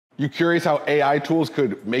You curious how AI tools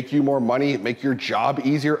could make you more money, make your job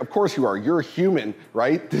easier? Of course you are. You're a human,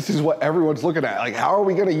 right? This is what everyone's looking at. Like, how are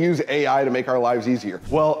we gonna use AI to make our lives easier?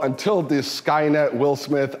 Well, until the Skynet, Will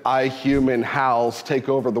Smith, I Human, Hals take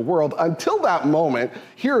over the world, until that moment,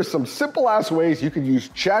 here are some simple ass ways you can use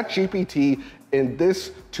ChatGPT in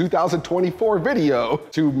this 2024 video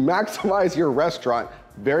to maximize your restaurant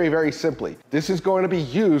very, very simply. This is going to be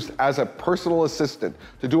used as a personal assistant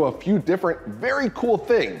to do a few different very cool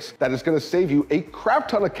things that is going to save you a crap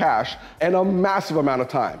ton of cash and a massive amount of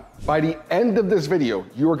time. By the end of this video,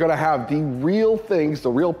 you are going to have the real things,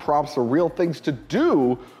 the real prompts, the real things to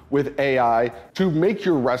do with AI to make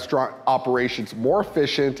your restaurant operations more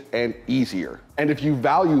efficient and easier. And if you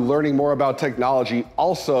value learning more about technology,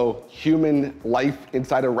 also human life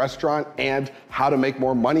inside a restaurant and how to make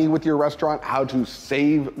more money with your restaurant, how to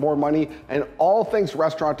save more money, and all things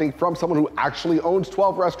restauranting from someone who actually owns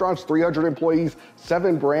 12 restaurants, 300 employees,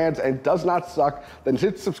 7 brands, and does not suck, then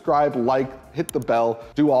hit subscribe, like, hit the bell,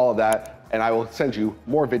 do all of that, and I will send you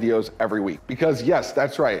more videos every week. Because yes,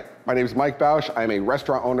 that's right. My name is Mike Bausch. I am a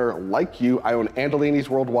restaurant owner like you. I own Andolini's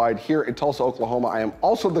Worldwide here in Tulsa, Oklahoma. I am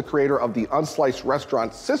also the creator of the Unsliced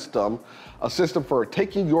Restaurant System, a system for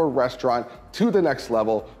taking your restaurant to the next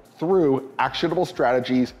level through actionable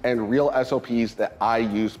strategies and real SOPs that I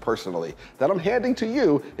use personally, that I'm handing to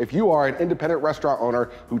you if you are an independent restaurant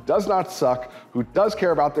owner who does not suck, who does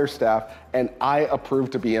care about their staff, and I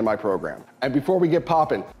approve to be in my program. And before we get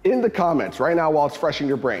popping, in the comments right now while it's fresh in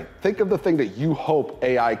your brain, think of the thing that you hope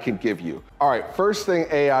AI can give you. All right, first thing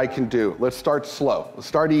AI can do, let's start slow, let's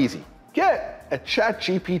start easy. Get a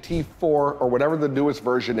ChatGPT 4 or whatever the newest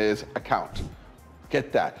version is account.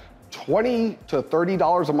 Get that. $20 to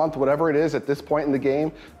 $30 a month, whatever it is at this point in the game,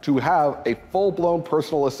 to have a full-blown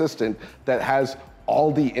personal assistant that has all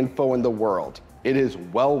the info in the world. It is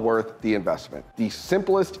well worth the investment. The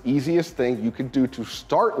simplest, easiest thing you can do to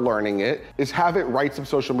start learning it is have it write some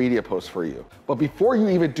social media posts for you. But before you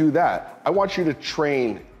even do that, I want you to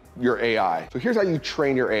train your AI. So here's how you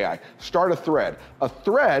train your AI. Start a thread. A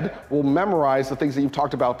thread will memorize the things that you've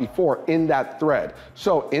talked about before in that thread.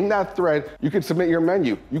 So in that thread, you can submit your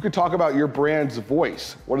menu. You could talk about your brand's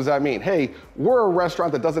voice. What does that mean? Hey, we're a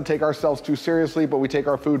restaurant that doesn't take ourselves too seriously, but we take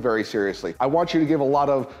our food very seriously. I want you to give a lot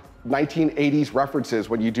of 1980s references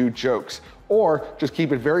when you do jokes, or just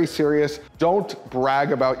keep it very serious. Don't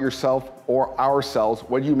brag about yourself or ourselves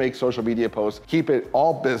when you make social media posts. Keep it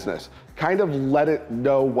all business. Kind of let it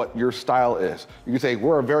know what your style is. You can say,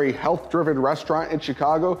 we're a very health-driven restaurant in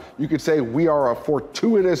Chicago. You could say, we are a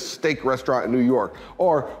fortuitous steak restaurant in New York.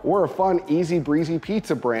 Or we're a fun, easy breezy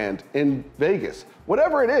pizza brand in Vegas.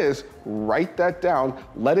 Whatever it is, write that down.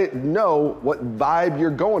 Let it know what vibe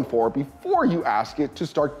you're going for before you ask it to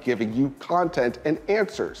start giving you content and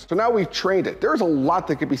answers. So now we've trained it. There's a lot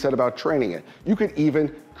that could be said about training it. You could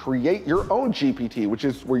even create your own GPT, which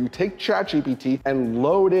is where you take ChatGPT and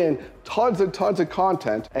load in tons and tons of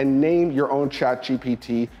content and name your own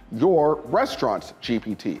ChatGPT, your restaurant's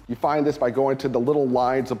GPT. You find this by going to the little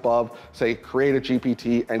lines above, say create a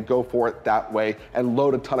GPT, and go for it that way and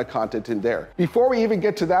load a ton of content in there. Before we even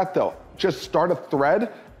get to that though, just start a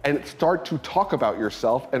thread and start to talk about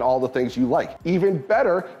yourself and all the things you like. Even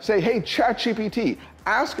better, say, hey, ChatGPT,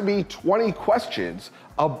 ask me 20 questions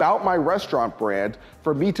about my restaurant brand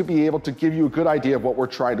for me to be able to give you a good idea of what we're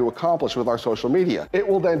trying to accomplish with our social media. It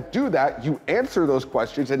will then do that, you answer those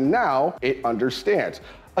questions, and now it understands.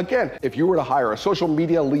 Again, if you were to hire a social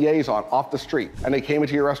media liaison off the street and they came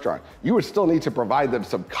into your restaurant, you would still need to provide them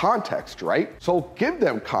some context, right? So give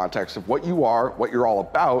them context of what you are, what you're all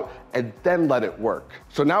about, and then let it work.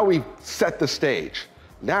 So now we've set the stage.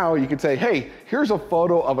 Now you can say, hey, here's a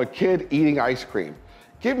photo of a kid eating ice cream.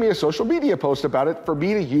 Give me a social media post about it for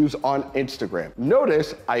me to use on Instagram.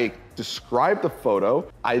 Notice I described the photo.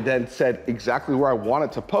 I then said exactly where I want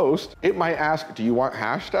it to post. It might ask, do you want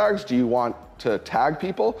hashtags? Do you want to tag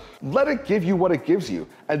people? Let it give you what it gives you.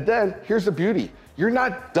 And then here's the beauty. You're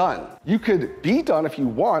not done. You could be done if you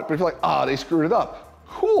want, but if you're like, ah, they screwed it up.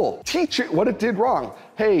 Cool, teach it what it did wrong.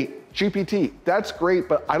 Hey, GPT, that's great,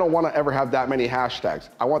 but I don't want to ever have that many hashtags.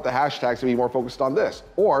 I want the hashtags to be more focused on this.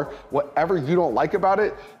 Or whatever you don't like about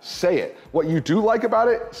it, say it. What you do like about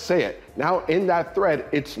it, say it. Now in that thread,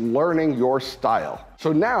 it's learning your style.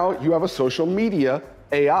 So now you have a social media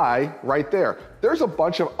AI right there. There's a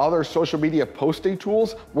bunch of other social media posting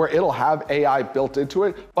tools where it'll have AI built into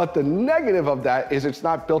it, but the negative of that is it's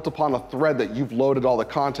not built upon a thread that you've loaded all the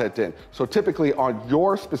content in. So typically on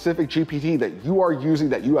your specific GPT that you are using,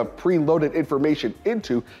 that you have preloaded information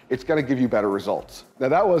into, it's gonna give you better results. Now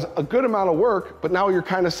that was a good amount of work, but now you're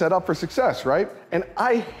kind of set up for success, right? And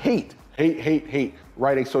I hate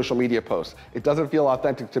writing social media posts. It doesn't feel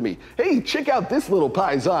authentic to me. Hey, check out this little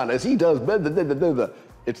paisan as he does blah, blah, blah, blah, blah.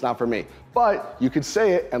 It's not for me. But you can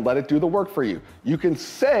say it and let it do the work for you. You can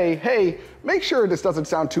say, hey, make sure this doesn't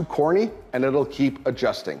sound too corny, and it'll keep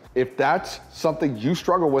adjusting. If that's something you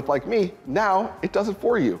struggle with like me, now it does it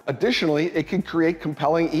for you. Additionally, it can create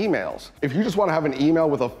compelling emails. If you just want to have an email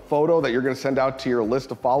with a photo that you're going to send out to your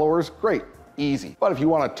list of followers, great. Easy. But if you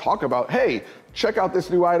want to talk about, hey, check out this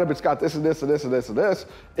new item, it's got this and this and this and this and this,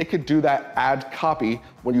 it could do that add copy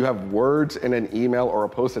when you have words in an email or a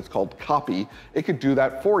post that's called copy, it could do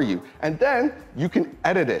that for you. And then you can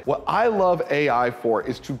edit it. What I love AI for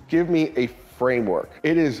is to give me a framework.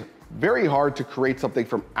 It is very hard to create something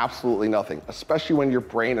from absolutely nothing, especially when your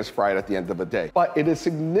brain is fried at the end of the day. But it is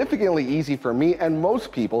significantly easy for me and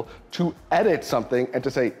most people to edit something and to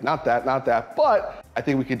say, not that, but I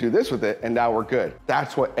think we could do this with it, and now we're good.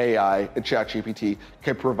 That's what AI and ChatGPT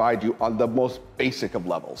can provide you on the most basic of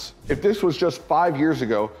levels. If this was just 5 years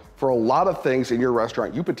ago, for a lot of things in your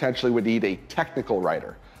restaurant, you potentially would need a technical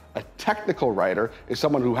writer. A technical writer is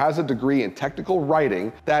someone who has a degree in technical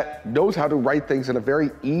writing that knows how to write things in a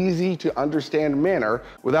very easy to understand manner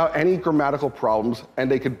without any grammatical problems,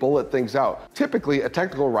 and they could bullet things out. Typically, a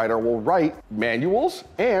technical writer will write manuals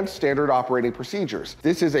and standard operating procedures.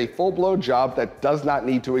 This is a full-blown job that does not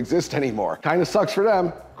need to exist anymore. Kind of sucks for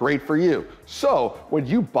them, great for you. So when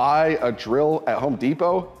you buy a drill at Home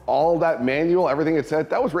Depot, all that manual, everything it said,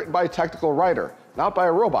 that was written by a technical writer, not by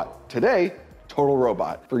a robot. Today, total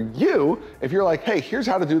robot. For you, if you're like, hey, here's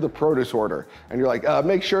how to do the produce order, and you're like,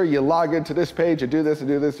 make sure you log into this page and do this and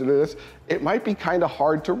do this and do this, it might be kind of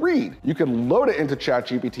hard to read. You can load it into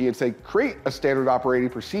ChatGPT and say, create a standard operating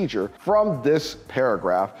procedure from this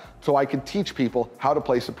paragraph so I can teach people how to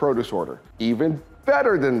place a produce order. Even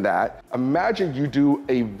better than that, imagine you do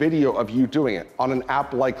a video of you doing it on an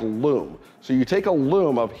app like Loom. So you take a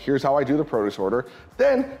Loom of here's how I do the produce order,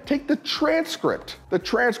 then take the transcript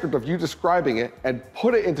of you describing it and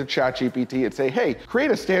put it into ChatGPT and say, hey, create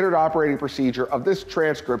a standard operating procedure of this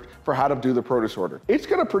transcript for how to do the produce order. It's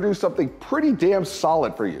gonna produce something pretty damn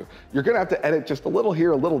solid for you. You're gonna have to edit just a little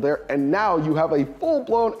here, a little there, and now you have a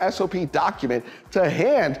full-blown SOP document to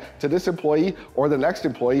hand to this employee or the next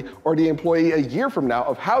employee or the employee a year from now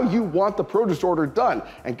of how you want the produce order done.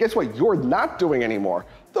 And guess what you're not doing anymore?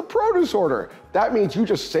 The produce order. That means you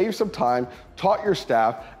just saved some time, taught your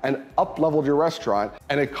staff, and up-leveled your restaurant,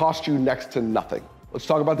 and it cost you next to nothing. Let's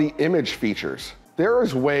talk about the image features. There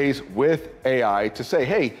is ways with AI to say,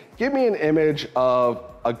 hey, give me an image of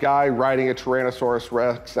a guy riding a Tyrannosaurus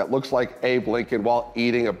Rex that looks like Abe Lincoln while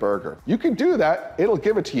eating a burger. You can do that, it'll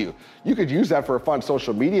give it to you. You could use that for a fun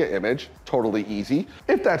social media image, totally easy,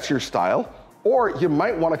 if that's your style. Or you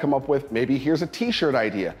might want to come up with, maybe here's a t-shirt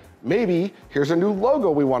idea. Maybe here's a new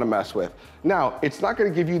logo we want to mess with. Now, it's not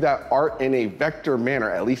going to give you that art in a vector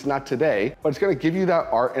manner, at least not today, but it's going to give you that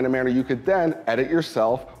art in a manner you could then edit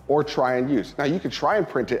yourself or try and use. Now, you could try and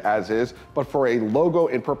print it as is, but for a logo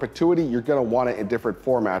in perpetuity, you're going to want it in different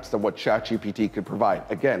formats than what ChatGPT could provide,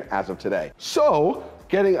 again, as of today. So,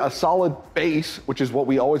 getting a solid base, which is what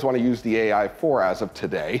we always want to use the AI for as of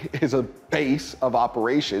today, is a base of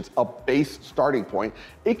operations, a base starting point.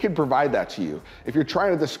 It can provide that to you. If you're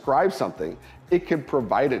trying to describe something, it can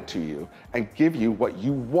provide it to you and give you what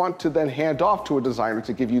you want to then hand off to a designer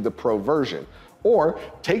to give you the pro version. Or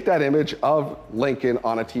take that image of Lincoln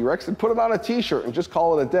on a T-Rex and put it on a t-shirt and just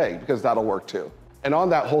call it a day, because that'll work too. And on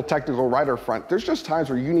that whole technical writer front, there's just times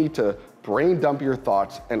where you need to brain dump your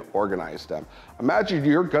thoughts and organize them. Imagine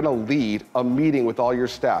you're gonna lead a meeting with all your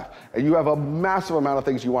staff and you have a massive amount of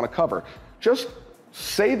things you wanna cover. Just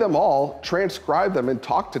say them all, transcribe them in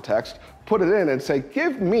talk to text, put it in and say,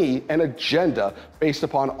 give me an agenda based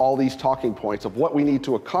upon all these talking points of what we need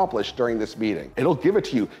to accomplish during this meeting. It'll give it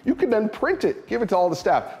to you. You can then print it, give it to all the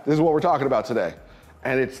staff. This is what we're talking about today.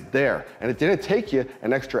 And it's there. And it didn't take you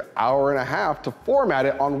an extra hour and a half to format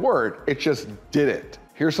it on Word. It just did it.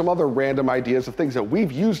 Here's some other random ideas of things that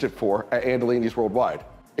we've used it for at Andolini's Worldwide.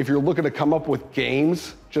 If you're looking to come up with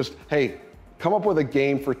games, just, hey, come up with a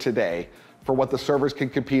game for today for what the servers can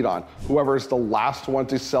compete on. Whoever is the last one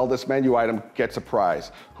to sell this menu item gets a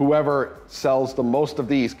prize. Whoever sells the most of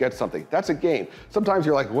these gets something. That's a game. Sometimes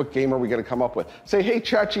you're like, what game are we gonna come up with? Say, hey,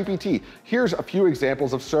 ChatGPT, here's a few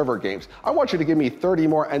examples of server games. I want you to give me 30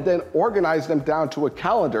 more and then organize them down to a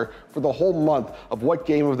calendar for the whole month of what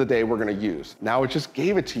game of the day we're gonna use. Now it just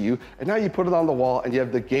gave it to you, and now you put it on the wall and you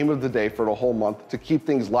have the game of the day for the whole month to keep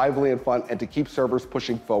things lively and fun and to keep servers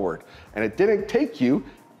pushing forward. And it didn't take you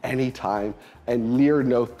anytime and near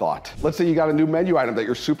no thought. Let's say you got a new menu item that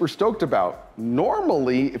you're super stoked about.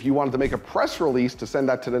 Normally, if you wanted to make a press release to send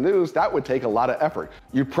that to the news, that would take a lot of effort.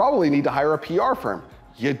 You probably need to hire a PR firm.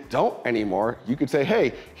 You don't anymore. You could say,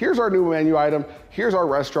 hey, here's our new menu item, here's our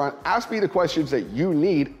restaurant, ask me the questions that you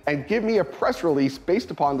need and give me a press release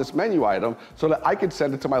based upon this menu item so that I could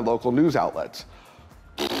send it to my local news outlets.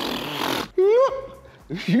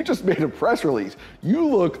 You just made a press release. You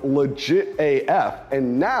look legit AF,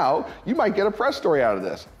 and now you might get a press story out of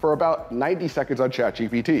this for about 90 seconds on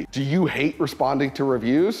ChatGPT. Do you hate responding to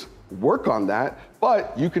reviews? Work on that,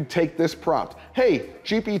 but you could take this prompt. Hey,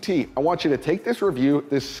 GPT, I want you to take this review,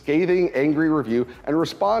 this scathing, angry review, and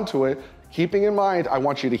respond to it, keeping in mind, I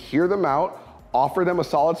want you to hear them out, offer them a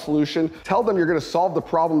solid solution, tell them you're gonna solve the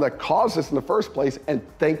problem that caused this in the first place, and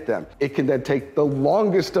thank them. It can then take the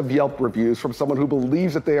longest of Yelp reviews from someone who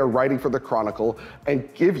believes that they are writing for the Chronicle and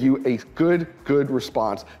give you a good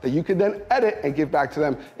response that you can then edit and give back to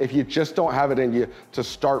them if you just don't have it in you to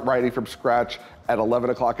start writing from scratch at 11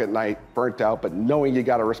 o'clock at night, burnt out, but knowing you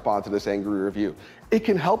gotta respond to this angry review. It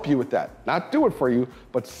can help you with that. Not do it for you,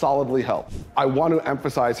 but solidly help. I want to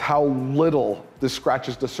emphasize how little this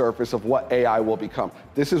scratches the surface of what AI will become.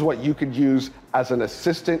 This is what you could use as an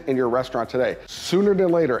assistant in your restaurant today. Sooner than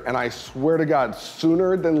later, and I swear to God,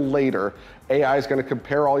 sooner than later, AI is gonna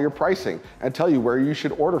compare all your pricing and tell you where you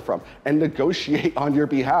should order from and negotiate on your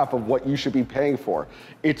behalf of what you should be paying for.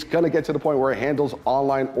 It's gonna get to the point where it handles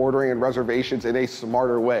online ordering and reservations in a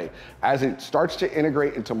smarter way. As it starts to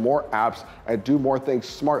integrate into more apps and do more things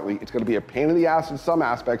smartly, it's gonna be a pain in the ass in some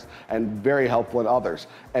aspects and very helpful in others.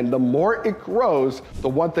 And the more it grows, the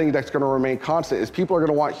one thing that's gonna remain constant is people are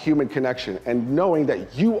gonna want human connection and knowing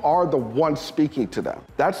that you are the one speaking to them.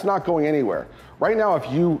 That's not going anywhere. Right now,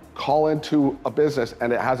 if you call into a business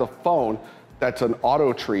and it has a phone that's an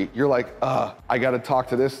auto treat, you're like, I gotta talk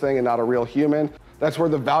to this thing and not a real human. That's where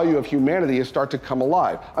the value of humanity is start to come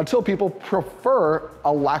alive, until people prefer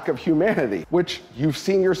a lack of humanity, which you've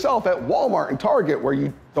seen yourself at Walmart and Target, where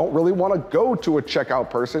you don't really wanna go to a checkout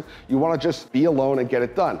person, you wanna just be alone and get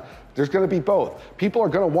it done. There's gonna be both. People are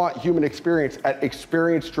gonna want human experience at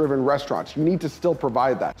experience-driven restaurants. You need to still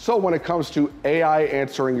provide that. So when it comes to AI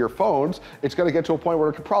answering your phones, it's gonna get to a point where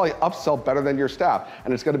it could probably upsell better than your staff.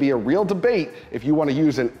 And it's gonna be a real debate if you wanna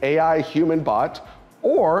use an AI human bot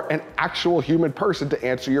or an actual human person to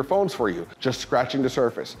answer your phones for you, just scratching the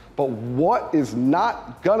surface. But what is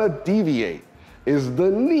not gonna deviate is the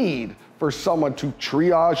need for someone to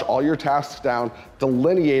triage all your tasks down,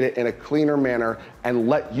 delineate it in a cleaner manner, and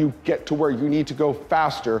let you get to where you need to go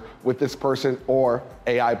faster with this person or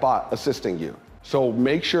AI bot assisting you. So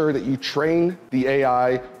make sure that you train the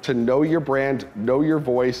AI to know your brand, know your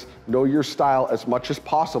voice, know your style as much as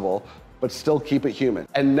possible, but still keep it human.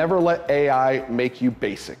 And never let AI make you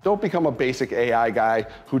basic. Don't become a basic AI guy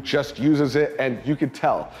who just uses it and you can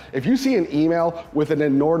tell. If you see an email with an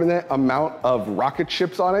inordinate amount of rocket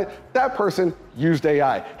ships on it, that person used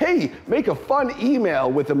AI. Hey, make a fun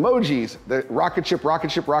email with emojis. The rocket ship,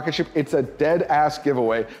 rocket ship, rocket ship. It's a dead ass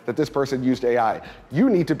giveaway that this person used AI.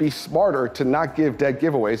 You need to be smarter to not give dead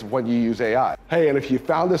giveaways when you use AI. Hey, and if you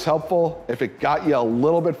found this helpful, if it got you a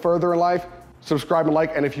little bit further in life, subscribe and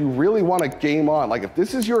like, and if you really want to game on, like if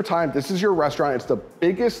this is your time, this is your restaurant, it's the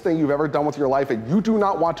biggest thing you've ever done with your life and you do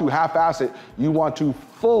not want to half-ass it, you want to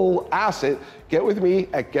full-ass it, get with me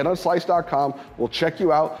at getunsliced.com. We'll check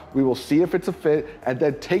you out, we will see if it's a fit, and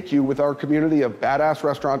then take you with our community of badass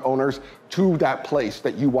restaurant owners to that place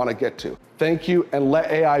that you want to get to. Thank you, and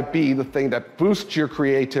let AI be the thing that boosts your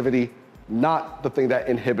creativity, not the thing that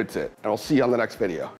inhibits it. And I'll see you on the next video.